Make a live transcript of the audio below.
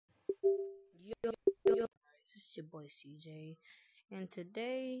Yo, this is your boy CJ, and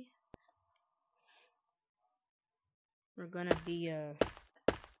today we're gonna be well,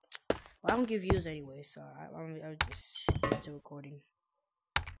 I don't give views anyway, so I'll just get into recording.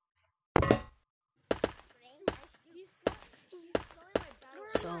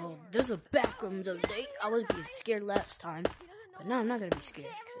 So there's a backrooms update. I was being scared last time, but now I'm not gonna be scared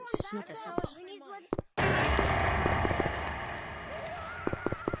because it's not that serious.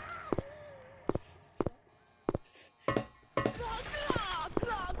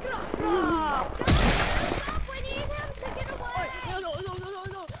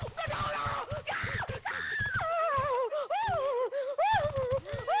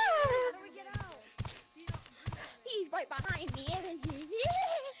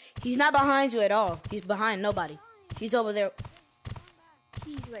 He's not behind you at all. He's behind nobody. He's over there.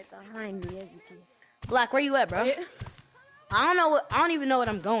 He's right behind me, isn't he? Black, where you at, bro? I don't even know what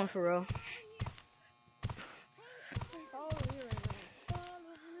I'm going for, real.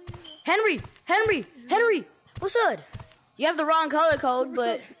 Henry, what's up? You have the wrong color code,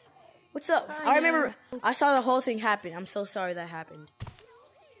 but what's up? I remember I saw the whole thing happen. I'm so sorry that happened.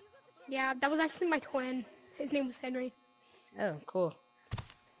 Yeah, that was actually my twin. His name was Henry. Oh, cool.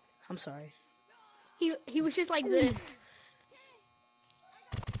 I'm sorry. He was just like this.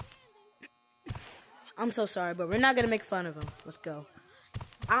 I'm so sorry, but we're not gonna make fun of him. Let's go.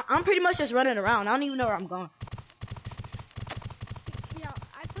 I'm pretty much just running around. I don't even know where I'm going. Yeah,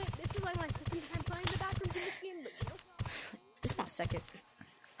 this is like my second time playing the bathrooms in this game, but you know. It's my second.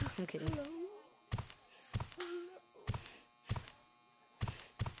 I'm kidding.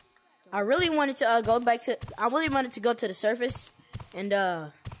 I really wanted to go to the surface and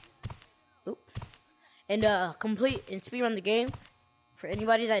complete and speedrun the game for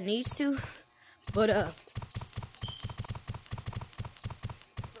anybody that needs to. But Wait.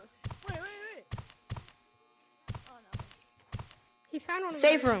 Oh no. He found one.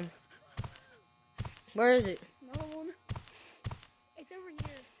 Safe room. Where is it? No one. It's over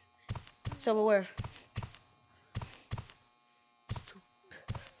here. It's over where?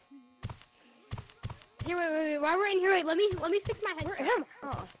 Here, wait. While we're in here, let me fix my headset.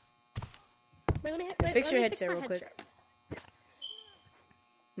 Oh. Wait, Fix your headset real quick.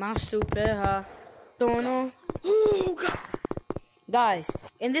 My stupid, huh? Don't know. Oh, God. Guys,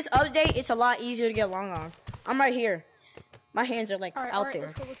 in this update, it's a lot easier to get long arm. I'm right here. My hands are like out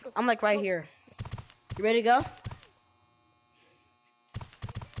there. Let's go. I'm like right here. You ready to go?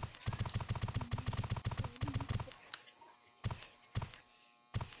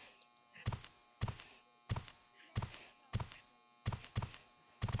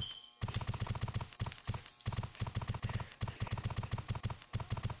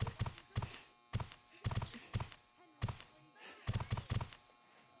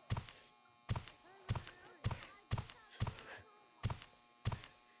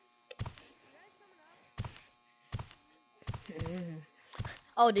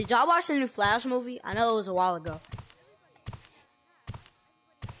 Oh, did y'all watch the new Flash movie? I know it was a while ago.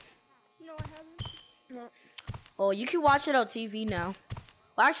 No, I haven't. No. Oh, you can watch it on TV now.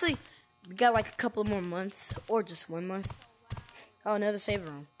 Well, actually, we got like a couple more months, or just 1 month. Oh, another save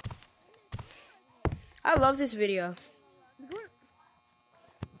room. I love this video.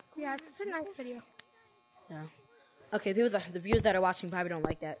 Yeah, it's a nice video. Yeah. Okay, the viewers that are watching probably don't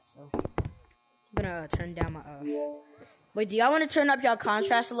like that, so I'm gonna turn down my Wait, do y'all want to turn up y'all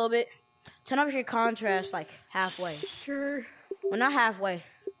contrast a little bit? Turn up your contrast like halfway. Sure. Well, not halfway.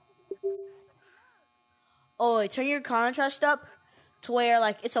 Oh, wait, turn your contrast up to where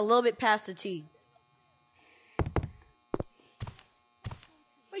like it's a little bit past the T.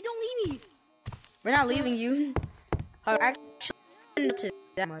 Wait, don't leave me. We're not leaving you. Actually, to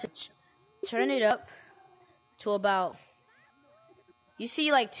that much. Turn it up to about. You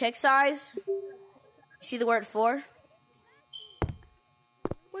see, like text size. You see the word 4.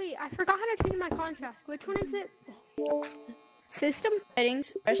 Wait, I forgot how to change my contrast. Which one is it? System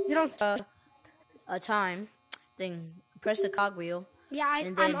Settings. Press a time thing. Press the cogwheel. Yeah,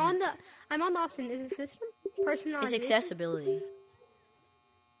 I'm on the option. Is it system? Personalization. It's accessibility.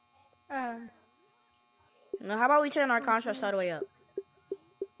 Uh. Now, how about we turn our contrast all the way up?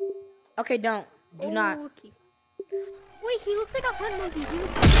 Okay, do not. Okay. Wait, he looks like a hunt monkey.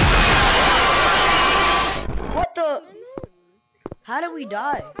 What the? How did we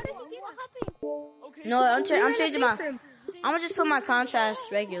die? How did he get what happened? Okay. No, I'm changing my. I'm gonna just put my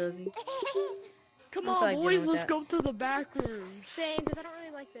contrast regularly. Come on, boys, let's go to the back room. Same, because I don't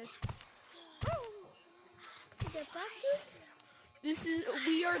really like this.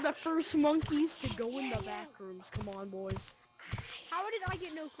 We are the first monkeys to go in the back rooms. Come on, boys. How did I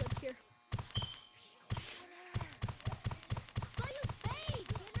get no clips here?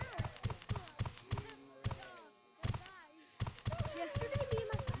 Yesterday, me and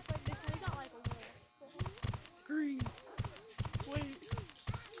my friend played this and we got like a lost. Green. Wait.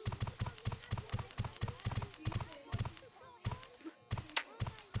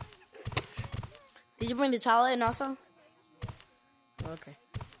 Did you bring the towel in also? Okay.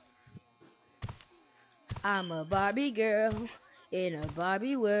 I'm a Barbie girl in a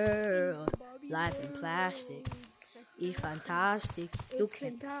Barbie world. Life in plastic. It's fantastic. You It's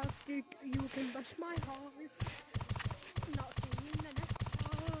can. fantastic. You can bust my heart. Not singing the next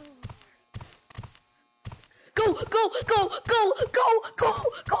song. Go, go, go, go, go, go,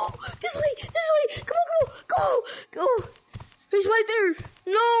 go. This way. Come on, go. He's right there.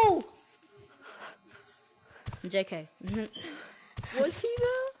 No. JK. Was he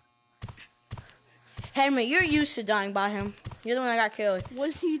there? Henry, you're used to dying by him. You're the one that got killed.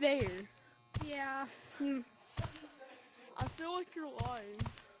 Was he there? Yeah. I feel like you're lying.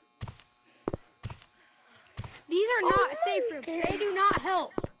 These are not safe rooms. They do not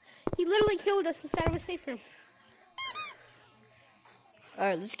help. He literally killed us instead of a safe room.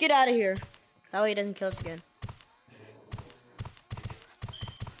 Alright, let's get out of here. That way he doesn't kill us again.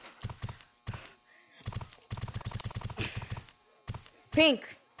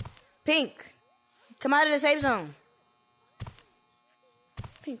 Pink. Come out of the safe zone.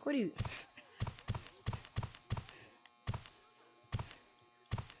 Pink, what are you?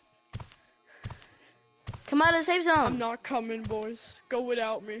 Come out of the safe zone. I'm not coming, boys. Go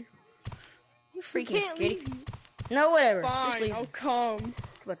without me. You freaking can't skinny. leave you. No, whatever. Just Fine, leave. I'll come. What you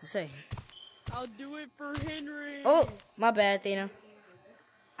about to say? I'll do it for Henry. Oh, my bad, Athena.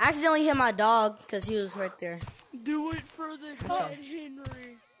 I accidentally hit my dog because he was right there. Do it for the sorry. dead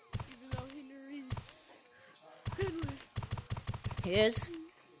Henry. Even though Henry. He is.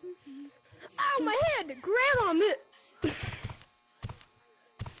 Ow, my head! Grandma,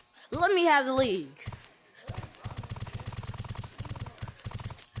 Let me have the league.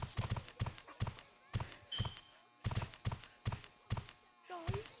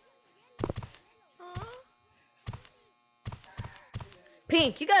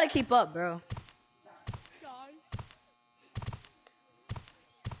 Pink, you gotta keep up, bro.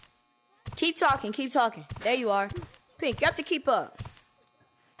 Keep talking. There you are. Pink, you have to keep up.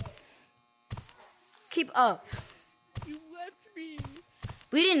 Keep up. You left me.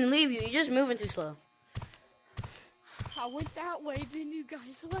 We didn't leave you. You're just moving too slow. I went that way, then you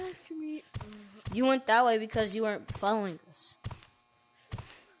guys left me. You went that way because you weren't following us.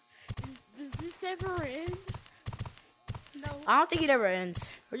 Does this ever end? No. I don't think it ever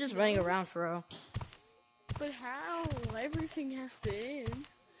ends. We're just running around for real. But how? Everything has to end.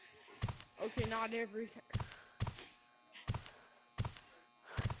 Okay, not everything.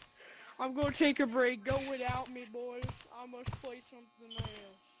 I'm gonna take a break. Go without me, boys. I must play something else.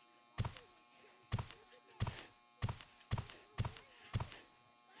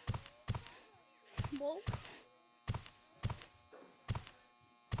 Well,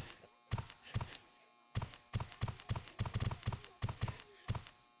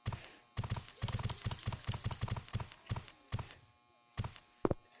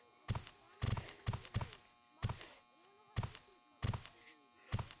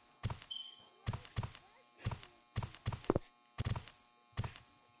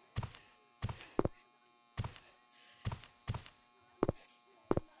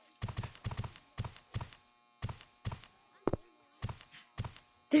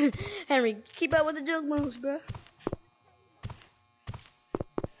 Henry, keep up with the joke moves, bro.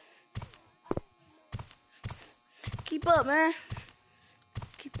 Keep up, man.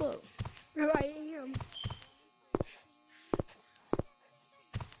 Keep up. I am.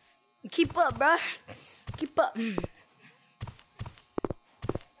 Keep up, bro. Keep up.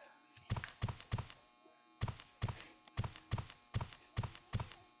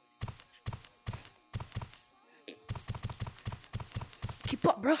 Keep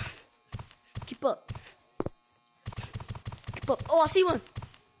up, bro. Keep up. Keep up. Oh, I see one.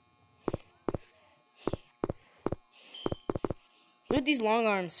 Look at these long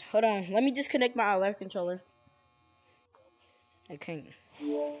arms. Hold on. Let me disconnect my left controller. I can't.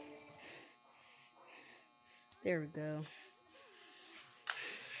 There we go.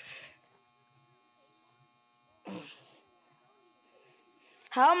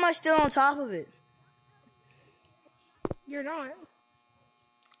 How am I still on top of it? You're not.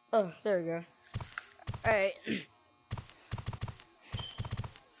 Oh, there we go. Alright.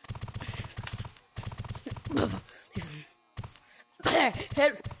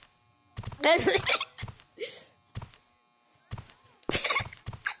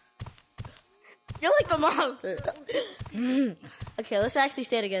 You're like the monster. Okay, let's actually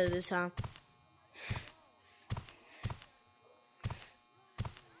stay together this time.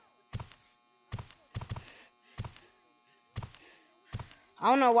 I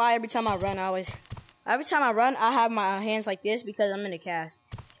don't know why every time I run, I have my hands like this because I'm in a cast.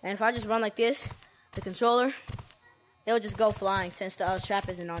 And if I just run like this, the controller, it'll just go flying since the strap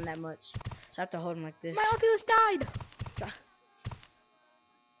isn't on that much. So I have to hold him like this. My Oculus died.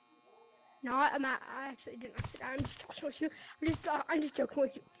 No, I actually didn't. I'm just talking with you. I'm just joking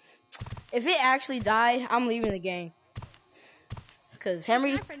with you. If it actually died, I'm leaving the game. Because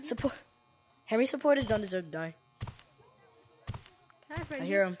Henry supporters don't deserve to die. I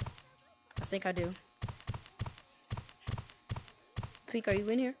hear him. I think I do. Pink, are you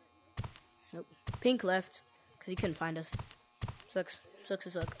in here? Nope. Pink left because he couldn't find us. Sucks to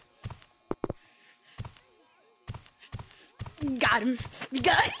suck. Got him.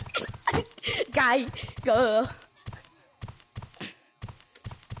 Got Guy. Go.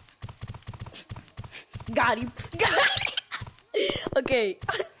 Got him. Okay.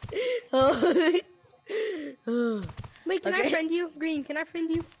 Wait, can I friend you? Green, can I friend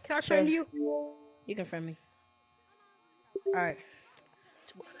you? Can I friend you? You can friend me. Alright.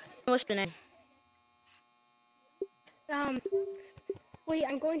 What's your name? Wait,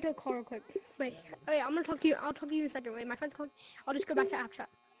 I'm going to a call real quick. Wait, I'm gonna talk to you. I'll talk to you in a second. Wait, my friend's calling. I'll just go back to app chat.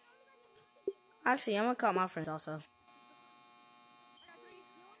 Actually, I'm gonna call my friends also.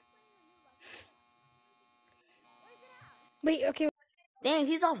 Wait, okay. Dang,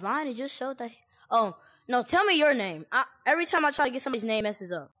 he's offline. It just showed that. Oh, no, tell me your name. Every time I try to get somebody's name,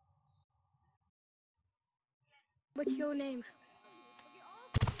 messes up. What's your name?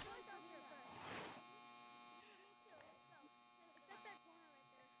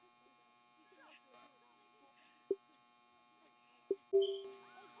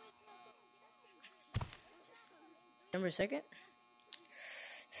 Remember a second?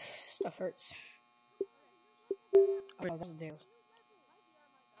 Stuff hurts. Oh, that's a deal.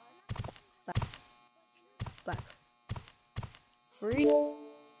 Black. Free.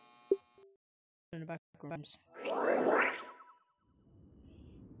 In the back rooms.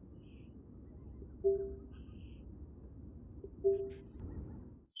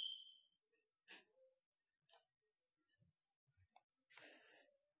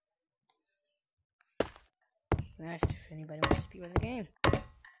 Nice. If anybody wants to speedrun the game. Does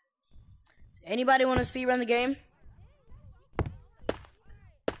anybody want to speedrun the game?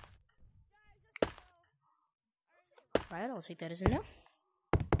 Alright, I'll take that as a no.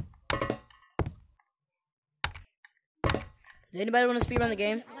 Does anybody want to speedrun the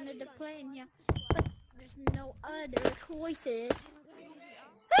game? I wanted to play, yeah, but there's no other choices.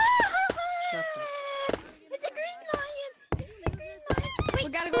 Shut up. It's a green lion. It's a green lion. Wait, We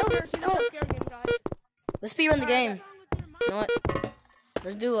gotta go first. You know what's scary game, guys. Let's speedrun the game. You know what?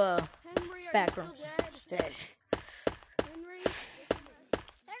 Let's do a Henry, are back you rooms still dead? instead. Henry?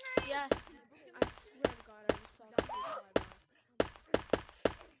 yeah. I swear to God, I just saw something.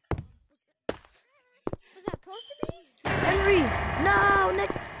 Was that supposed to be? Henry! No!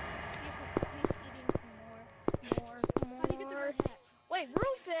 Nick! He's eating some more. How do you get the red hat? Wait,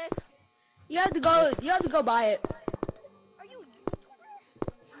 Rufus. You have to go buy it. Are you?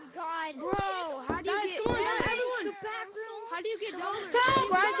 God, Bro, how do you get... come on, Guys, guys, everyone. the back room. How do you get dollars?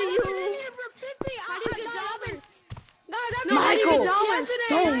 Subscribe to you. How do you get dollars? Guys, Michael,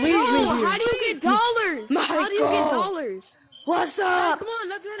 don't leave me here. How do you get dollars? How do you get Michael. dollars? What's Guys, up? come on,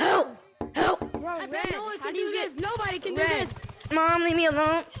 let's run Help! Help! Bro, I bet Red, no one how can do you do get... Nobody can do Red. this. Mom, leave me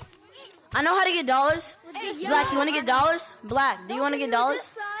alone. I know how to get dollars. Hey, Black, you want to get dollars? Black, do you want to get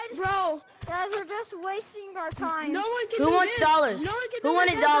dollars? Bro, Guys, we're just wasting our time. no one can Who do wants this. dollars? No one can Who do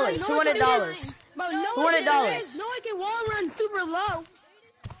wanted this. dollars? No Who one wanted can do dollars? this. Bro, no Who one wanted can do dollars? this. No one can wall run super low.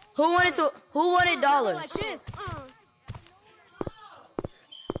 Who wanted Like dollars? this.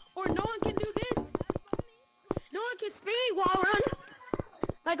 Or no one can do this. No one can speed wall run.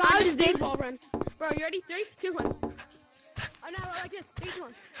 Like I just did wall run. Bro, you ready? 3, 2, 1. I'm not like this. 3, 2,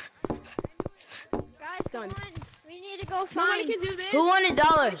 1. Guys, come Done. on. We need to go Nobody find. can do this. Who wanted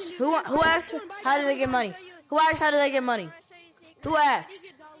dollars? Who asked? How do they get money? Who asked? How do they get money? Who asked?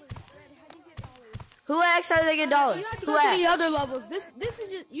 Who asked? How do they get dollars? You have to Who go to the asked? other levels. This is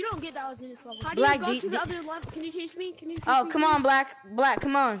just you don't get dollars in this level. How do Black, you go do- to the do- other level? Can you teach me? Can you? Teach Oh, me, come please? on, Black,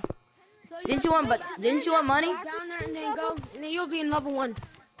 come on. So Didn't you want? But didn't you want money? down there and then go, and then you'll be in level 1.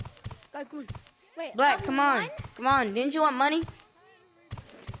 Guys, come on. Wait, Black, level come on, one? come on. Didn't you want money?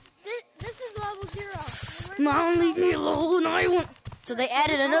 This is level 0. Mom, leave me alone. I want. So they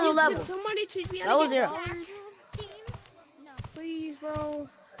added another Can level. somebody teach me That how to was get zero. dollars? Please, bro.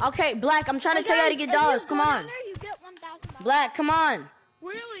 Okay, Black, I'm trying to tell you how to get dollars. Come on. You get $1,000. Black, come on.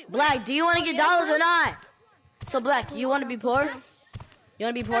 Really? Black, do you want to get dollars or not? So, Black, you want to be poor? You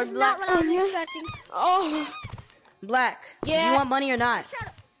want to be poor, That's Black? not what I was expecting. Oh. Black, do Yeah. you want money or not?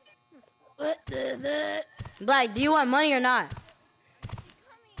 Black, do you want money or not?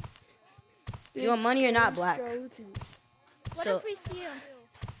 You want money or not, Black? What So, if we see him?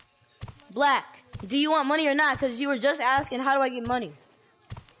 Black, do you want money or not? Because you were just asking, how do I get money?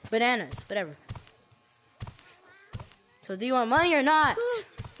 Bananas, whatever. So, do you want money or not?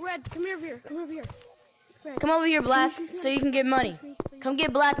 Red, come over here. Come over here. Come over here, Black, so you can get money. Come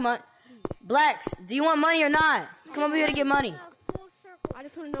get Black money. Blacks, do you want money or not? Come over here to get money. I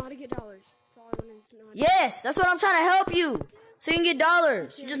just want to know how to get dollars. That's all I want to know. Yes, that's what I'm trying to help you. So you can get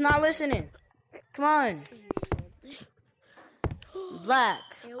dollars. You're just not listening. Come on. Black,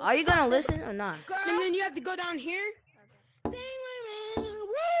 are you gonna listen or not? And then you have to go down here. Woo!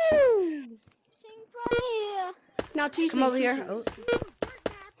 Sing for you. Now teach Come me. over teach here. me. Oh.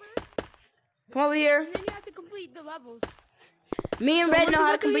 Come over here. And then you have to complete the levels. Me and Red know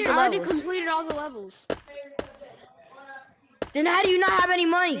how to complete the I already levels. completed all the levels. Then how do you not have any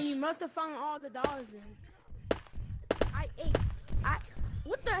And you money? must have found all the dollars in. I ate.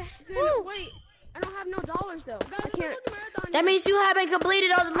 What the? Dude, wait. I don't have no dollars though. I can't. That means you haven't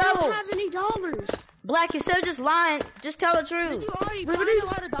completed all the I don't have levels. any dollars. Black, instead of just lying, just tell the Did truth. you already find a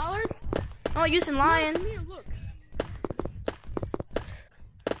lot of dollars? I'm not using lying. Come here, look.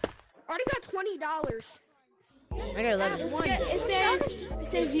 I already got $20. I got 11. It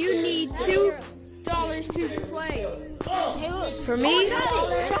says you need $2 to play. For me,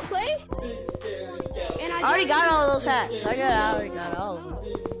 To play? And I already got all those hats. I already got all of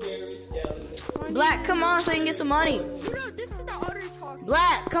them. Black, come on so you can get some money. This is the other talk.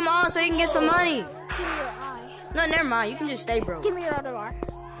 Black, come on so you can get some money. Give me your eye. No, never mind. You can just stay broke. Give me your other eye.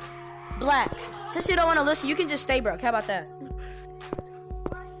 Black, since you don't want to listen, you can just stay broke. How about that?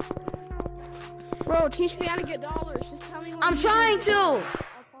 Bro, teach me how to get dollars. Just tell me what I'm you trying do. to.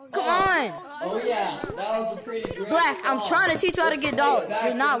 Come on. Oh yeah, that was a pretty great Black, I'm song. trying to teach you how to Let's get play it dollars. back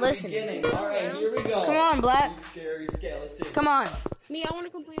You're to not the listening. beginning. All right, here we go. Come on, Black. Scary skeleton. Come on. Me, I want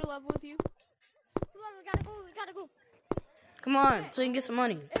to complete a level with you. Come on, we gotta go. We gotta go. Come on so you can get some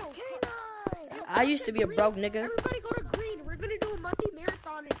money. Canine. I used to be a broke nigga. Everybody go to green. We're gonna do a monkey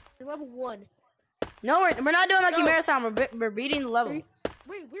marathon in level 1. No, we're not doing like a Go. marathon. We're beating the level.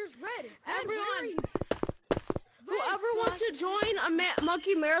 Wait, where's red? Everyone. Whoever wants to join a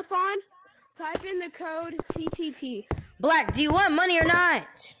monkey marathon, type in the code TTT. Black, do you want money or not?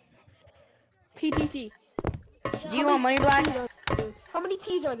 TTT. Do you want money, Black? How many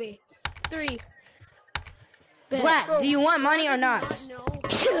T's are they? 3. Black, do you want money or not? No.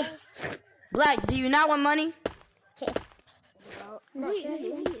 Black, do you not want money? Wait,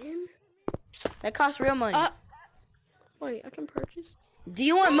 is he in? That costs real money. Wait, I can purchase. Do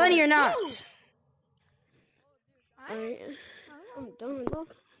you want money or not? Alright. I'm done, bro.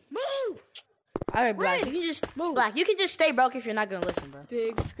 Move! All right, Black, you can just Black, you can just stay broke if you're not gonna listen, bro.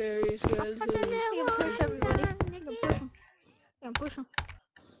 Big scary skeleton. You can push everybody. You can push him. You can push him.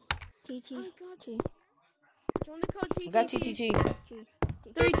 TT. Join the code TTT. I got TTT.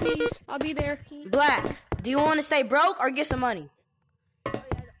 3 T's. I'll be there. Black, do you want to stay broke or get some money?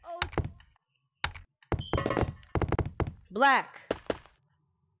 Black.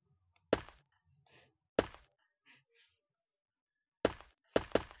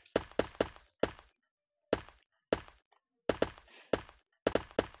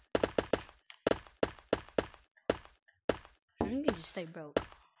 You can just stay broke.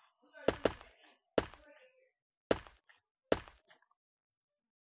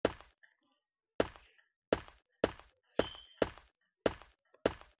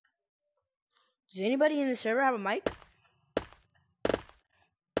 Does anybody in the server have a mic?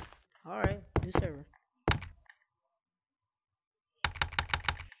 Alright, new server.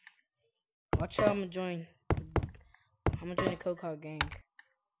 Watch how I'm gonna join. I'm gonna join the Code Card gang.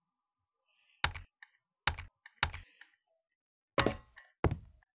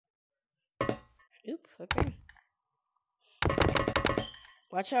 Oop, okay.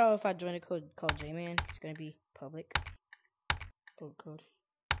 Watch out if I join a code called J-Man, it's gonna be public. Code.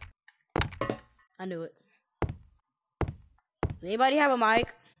 I knew it. Does anybody have a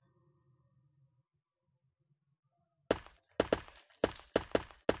mic?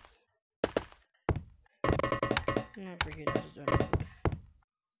 I forget I just joined a mic.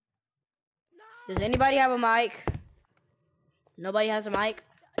 Does anybody have a mic? Nobody has a mic?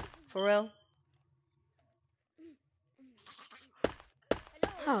 For real?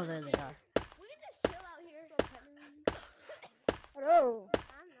 Oh, there they are. Hello.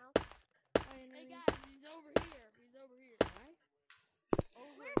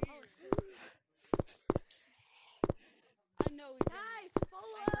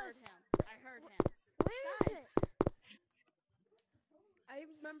 I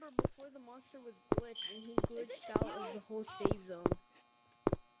remember before the monster was glitched, and he glitched out of the whole save zone.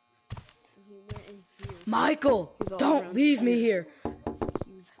 And he went in here. Michael, He's all don't around leave me here. here.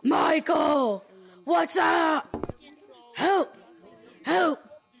 Michael, what's up? Help! Help!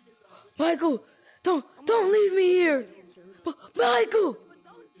 Michael, don't leave me here. Michael!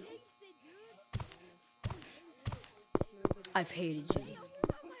 I've hated you.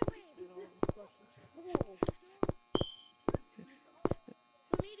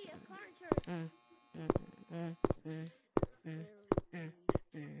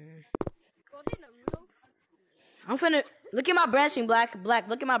 I'm finna look at my branching, Black.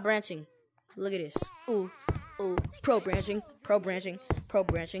 Look at my branching. Look at this. Ooh, pro branching.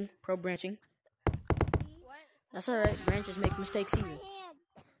 That's alright. Branches make mistakes even.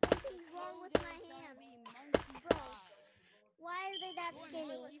 Something's wrong with my hand. Bro, why are they that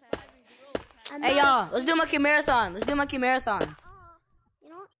skinny? Hey y'all, let's do monkey marathon. You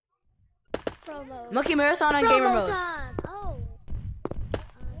know what? Promo. Monkey marathon on gamer mode. Time. Oh.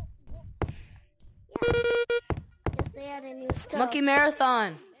 Yeah. If they had a new stuff. Monkey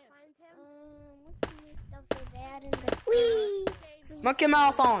marathon. What's the new stuff they've added in the... Whee! Monkey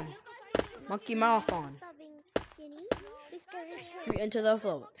marathon. Monkey marathon. Stop being skinny. Be scary. Free into the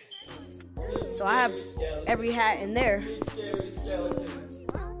float. So I have every hat in there. Big scary skeletons.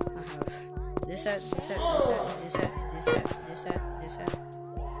 I have this hat.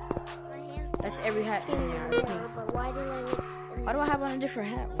 My hand That's every hat in there. more, but why do I look skinny? Why do I have on a different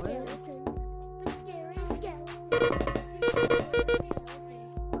hat? What? Skeleton. Big scary skeleton. Big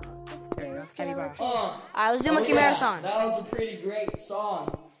scary skeleton. Alright, let's do monkey yeah, marathon. That was a pretty great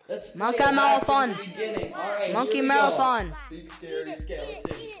song. Let's play Monkey it back from marathon. the beginning. All right, Monkey here we go. marathon. Big scary skeletons.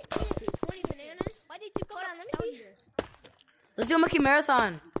 20 bananas? Why did you go down? Let me see. Let's do monkey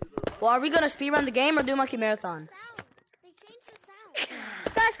marathon. Well, are we gonna speedrun the game or do monkey marathon? They changed the sound.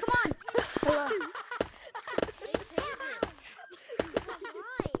 Guys, come on. They changed it.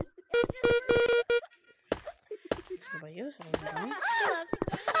 Somebody else has it, huh?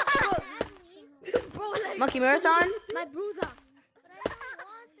 Why? Monkey marathon? My bruiser. But I don't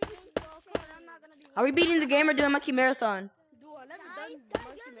want the game to I'm not gonna be. Are we beating the game or doing monkey marathon? Dude, I never done monkey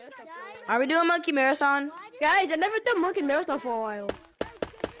marathon for a while. Are we doing monkey marathon? Guys, I never done monkey marathon for a while.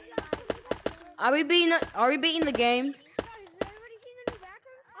 Are we beating the game?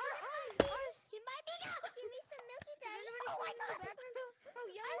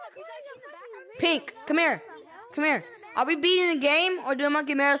 Pink, come here. Come here. Are we beating the game or doing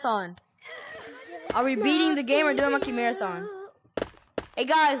monkey marathon? Are we beating the game or doing monkey marathon? Hey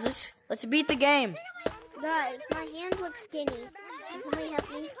guys, let's beat the game. Guys, my hands look skinny. Can somebody help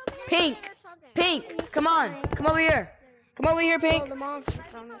me? Pink, come on. Come over here. Come over here, Oh, Pink. the monster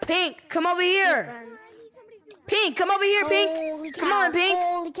comes. Pink, come over here. Friends. Pink, come over here, Pink. Holy Come cow. on, Pink.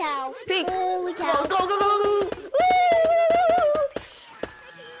 Holy cow. Pink. Holy Go, cow. go, go, go, go.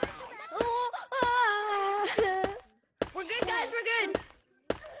 We're good, guys. We're good.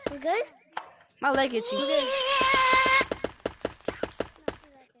 We're good? My leg itchy.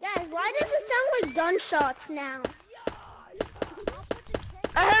 Guys, why does it sound like gunshots now?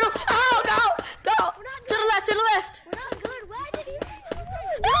 I heard him. Oh, go, go. To the left, to the left. We're not good. Why did he?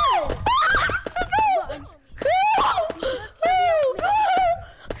 Go. Go. Go.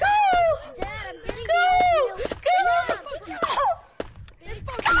 Dad, I'm getting Go. you.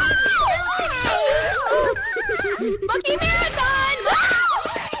 Monkey marathon.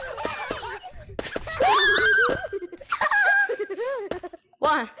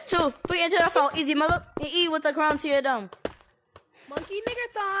 1, 2, 3 into the phone. Easy, mother. And eat with the crown to your dome. Monkey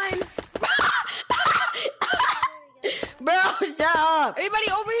niggerthon. Bro, shut up.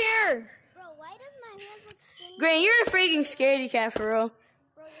 Everybody over here. Bro, why does my hands look skinny? Grant, you're a freaking scaredy cat for real.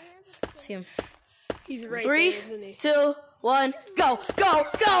 Bro, your hands look skinny. See him. He's right 3, there, isn't he? 2, 1, go, go,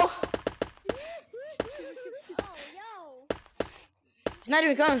 go. Oh, yo. He's not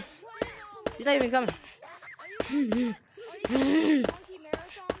even coming. He's not even coming. Monkey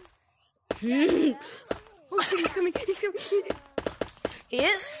marathon? Oh, shit, he's coming. He's coming. He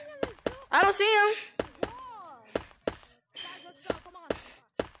is? I don't see him. Guys, let's go. Come on.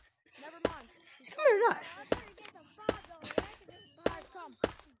 Never mind. Is he coming or not? Guys, come.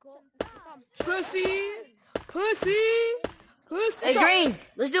 Come. Pussy. Pussy. Pussy. Hey, Green,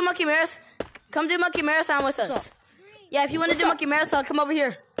 let's do monkey marathon. Come do monkey marathon with us. Yeah, if you want to do monkey marathon, come over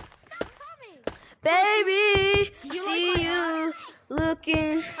here. Baby, see you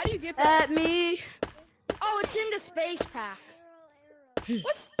looking How do you get that? at me. Oh, it's in the space pack.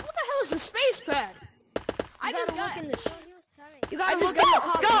 What the hell is a space pad? I just look in the. You gotta look in the Go,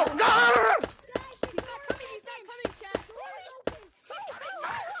 go. He's not coming, Chad.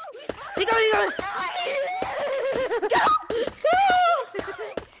 He coming. He coming. Go. Go.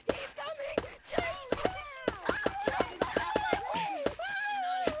 He's coming. Chase.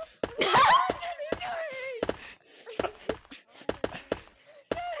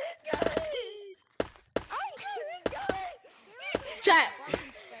 Chat.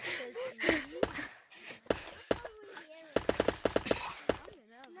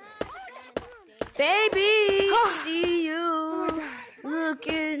 Baby, see you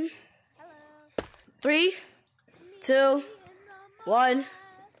looking. 3, 2, 1.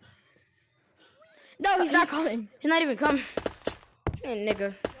 No, he's not coming. He's not even coming. Hey,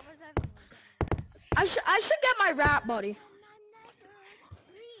 nigga. I should get my rap, buddy.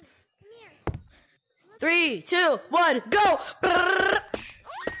 3, 2, 1, go!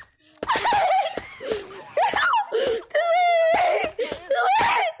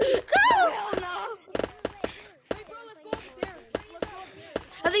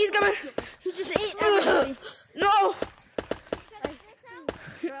 I think he's coming. He just ate everybody. No!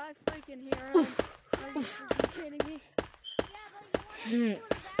 Bro, I freaking hear him. Are you freaking kidding me?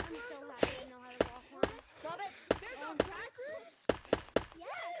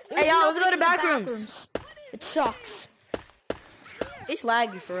 Hey, y'all, let's go to back rooms. It sucks. It's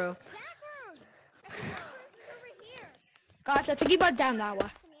laggy for real. Guys, I think he went down that way.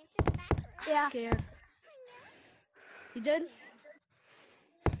 Yeah. Scared. You did?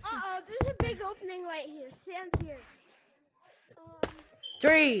 Uh-oh, there's a big opening right here. Stand here.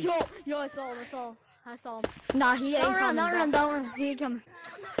 3. Yo, I saw him. Nah, he ain't coming. Don't run. He ain't coming.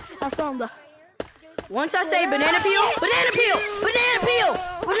 I saw him though. Once I say banana peel, banana peel, banana peel,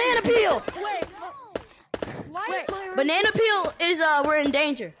 banana peel. Wait. Banana peel is we're in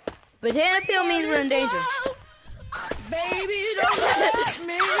danger. Banana peel means we're in danger. Baby, don't hurt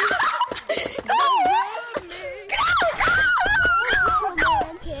me. Go!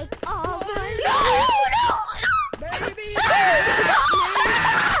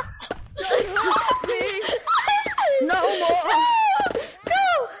 Baby, no more. Go!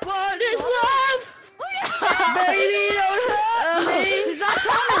 What is love? Baby, don't hurt me. He's not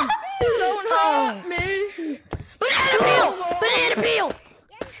coming. Don't hurt me. Banana peel! Banana peel!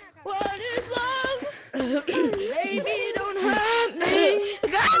 What is love? Baby, don't hurt me.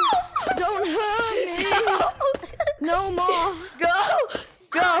 Go! Don't hurt me. No more. Go!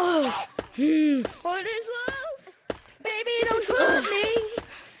 Go! What is love? Baby, don't hurt me.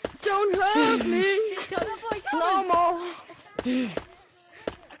 Don't hurt me. No more.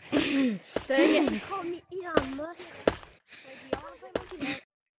 Dang it. Call me Elon Musk.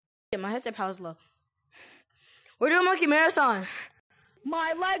 Yeah, my headset power's low. We're doing monkey marathon.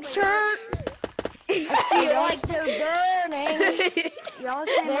 My legs hurt. I feel like they're burning. Y'all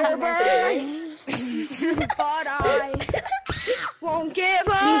They're burning. But I won't give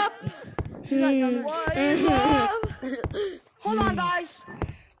up. What is love? Hold on, guys.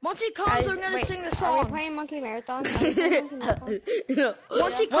 Once he comes, we're gonna sing the Are we song. playing Monkey Marathon? Once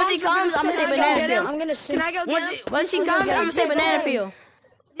he Once comes, I'm gonna say banana peel. I'm gonna sing. Can I go get him? Once he comes, I'm gonna say banana peel.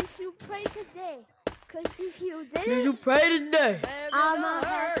 This you play today. Cause if you Did didn't, you pray today? I'ma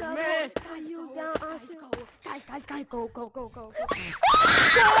hurt have me. to put you down on Guys, go.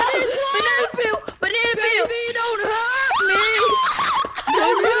 Banana peel! Banana peel! Baby, don't hurt me.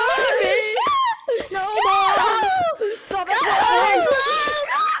 Don't hurt me. No more. Stop it.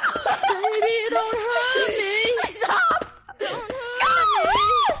 Baby, don't hurt me. Stop! Don't hurt me.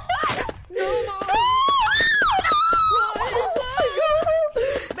 No more. What is love?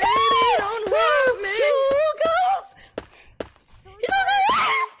 Baby, don't hurt me. Go! He's not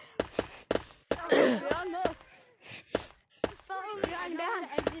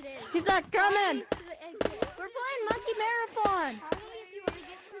He's not coming. We're playing Monkey Marathon.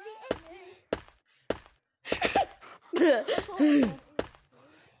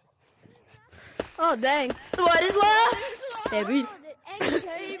 Oh, dang. What is love? Baby.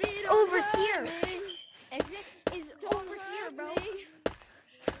 Over here. Exit is over here, bro.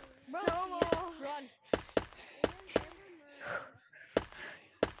 Run.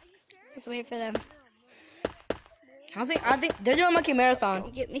 Let's wait for them. I think they're doing monkey marathon.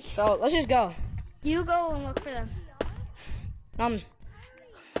 Get me. So let's just go. You go and look for them.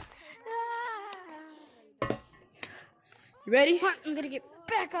 You ready? I'm gonna get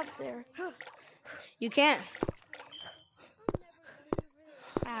back up there. You can't.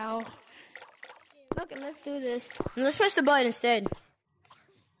 Ow. Okay, let's do this. Let's press the button instead.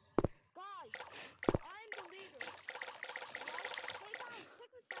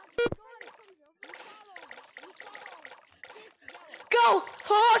 Go!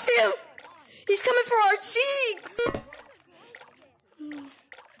 Oh, I see him! He's coming for our cheeks!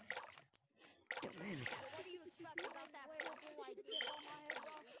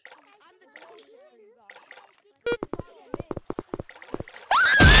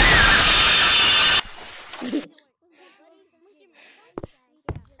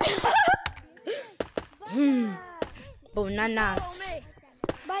 Oh, nanas. Follow me.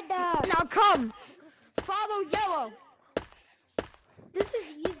 But Now come. Follow yellow. this is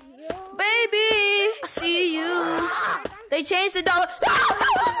easy, yo. Baby, I see you. They changed the dollar.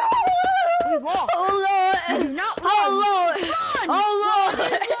 We walk. Oh Lord. Do not Oh run. Lord. Oh Lord.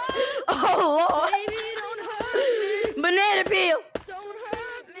 Oh Lord. Baby, don't hurt me. Banana peel. Don't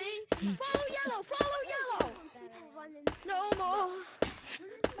hurt me. Follow yellow. Follow yellow. No more.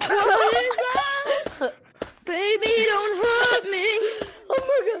 Baby, don't hurt me. Oh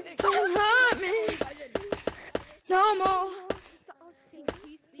my God. Don't hurt me. No more.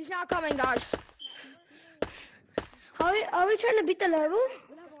 He's not coming, guys. Are we trying to beat the level?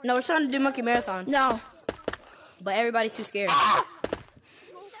 No, we're trying to do monkey marathon, No. but everybody's too scared.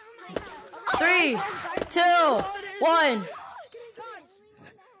 3, 2, 1.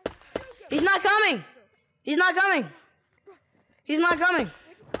 He's not coming. He's not coming. He's not coming.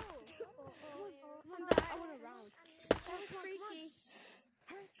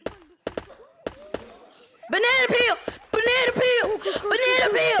 Banana peel. Banana peel. Banana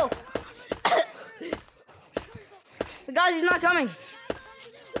peel. Guys, he's not coming.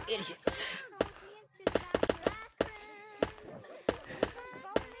 Idiots.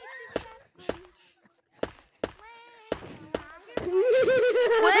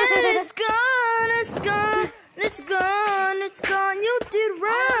 When it's gone, it's gone, it's gone, it's gone. You did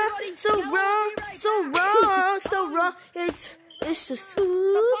wrong, so wrong, so wrong, so wrong. It's just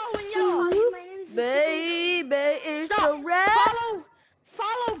ooh, baby, it's a wrap.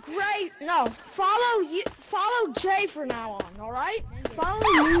 Follow Gray. No, follow Jay from now on. All right. Follow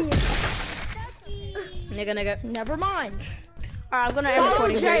me. Nigga. Never mind. Alright, I'm gonna end Follow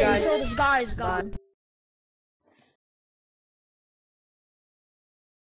recording here, Jay guys. until this guy is gone.